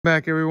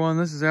Back everyone,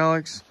 this is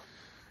Alex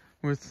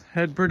with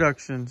Head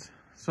Productions.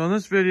 So in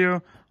this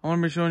video, I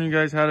want to be showing you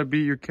guys how to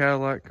beat your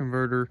Catalytic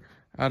converter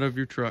out of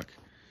your truck.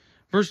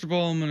 First of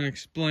all, I'm going to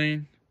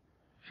explain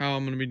how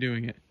I'm going to be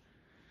doing it.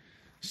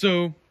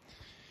 So,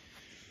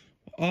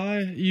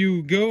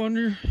 you go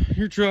under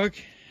your truck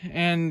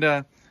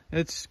and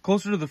it's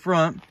closer to the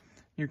front,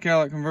 your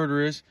Catalytic converter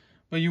is,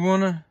 but you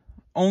want to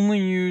only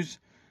use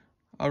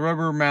a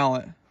rubber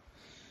mallet.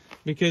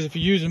 Because if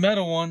you use a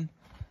metal one,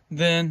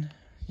 then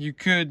you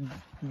could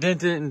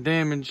dent it and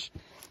damage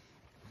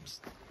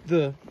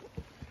the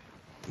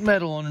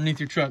metal underneath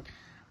your truck.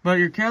 But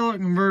your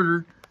Catalytic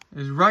converter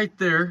is right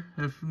there.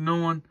 If no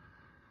one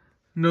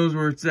knows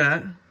where it's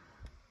at,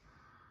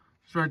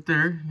 it's right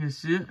there. You can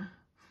see it.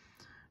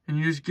 And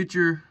you just get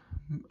your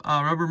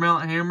rubber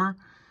mallet hammer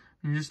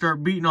and you just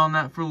start beating on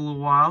that for a little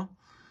while.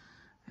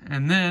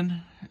 And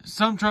then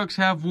some trucks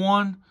have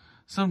one,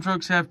 some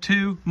trucks have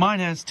two. Mine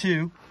has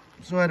two,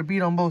 so I had to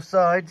beat on both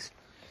sides.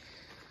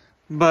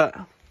 But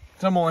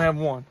some only have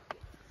one.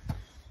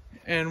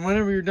 And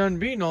whenever you're done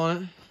beating on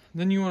it,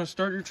 then you want to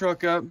start your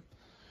truck up,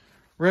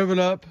 rev it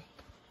up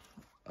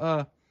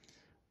a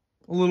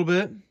little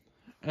bit,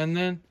 and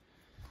then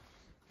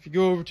if you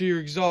go over to your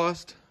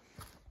exhaust,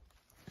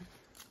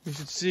 you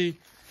should see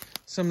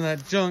some of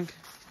that junk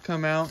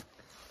come out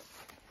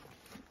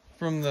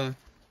from the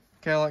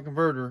Catalytic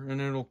converter,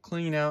 and it'll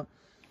clean out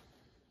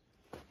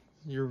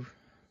your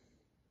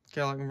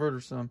Catalytic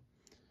converter some,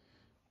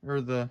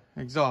 or the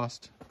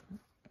exhaust.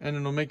 And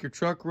it'll make your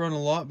truck run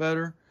a lot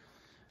better,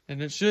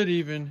 and it should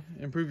even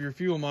improve your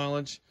fuel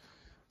mileage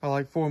by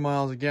like 4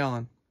 miles a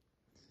gallon.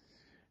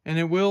 And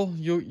it will,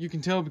 you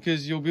can tell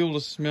because you'll be able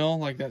to smell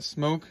like that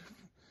smoke,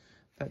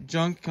 that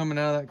junk coming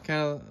out of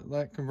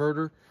that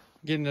converter,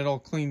 getting it all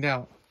cleaned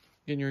out,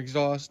 getting your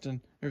exhaust and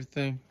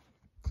everything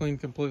cleaned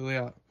completely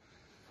out,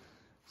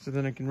 so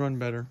then it can run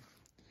better.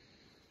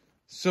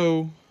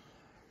 So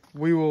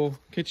we will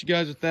catch you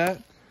guys with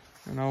that,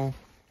 and I'll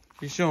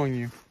be showing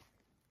you.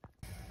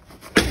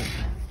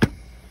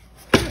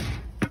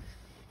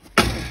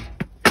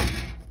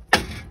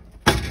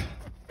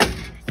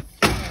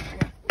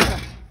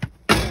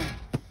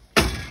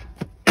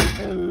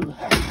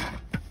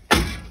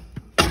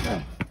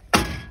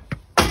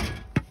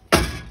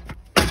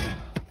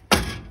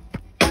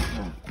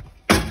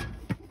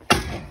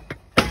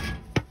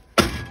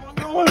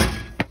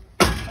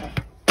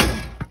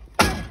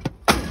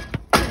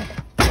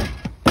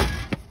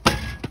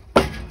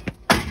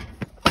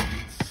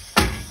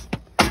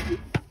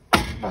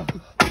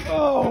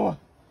 Oh!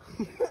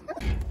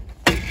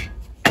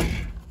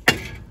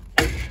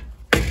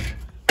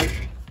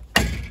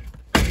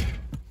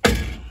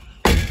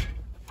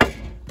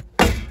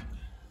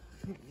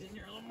 In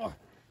here a little more.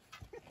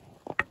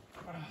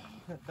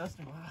 That dust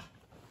in my eye.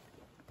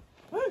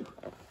 Woo!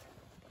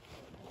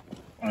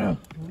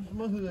 Where's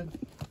my hood?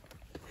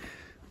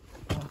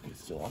 Oh,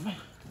 it's still on me.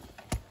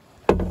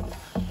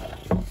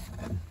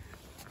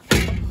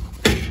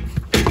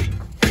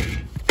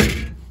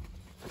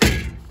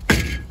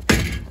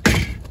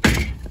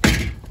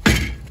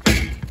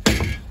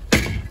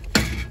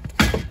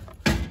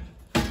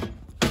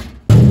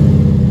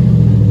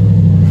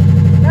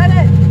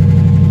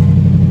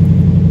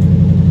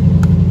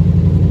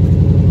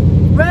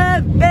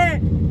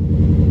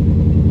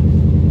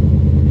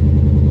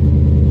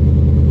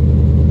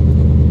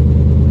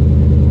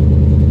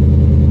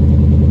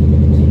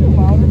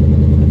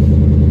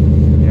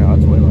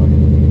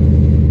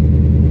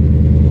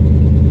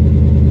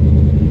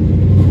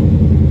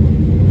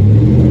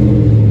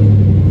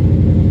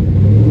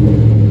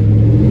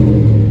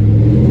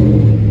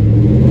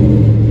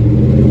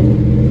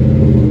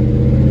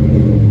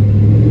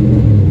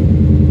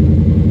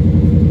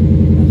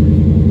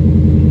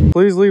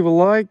 Please leave a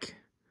like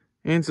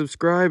and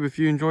subscribe if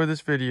you enjoy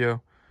this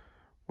video.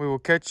 We will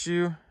catch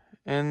you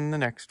in the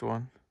next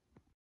one.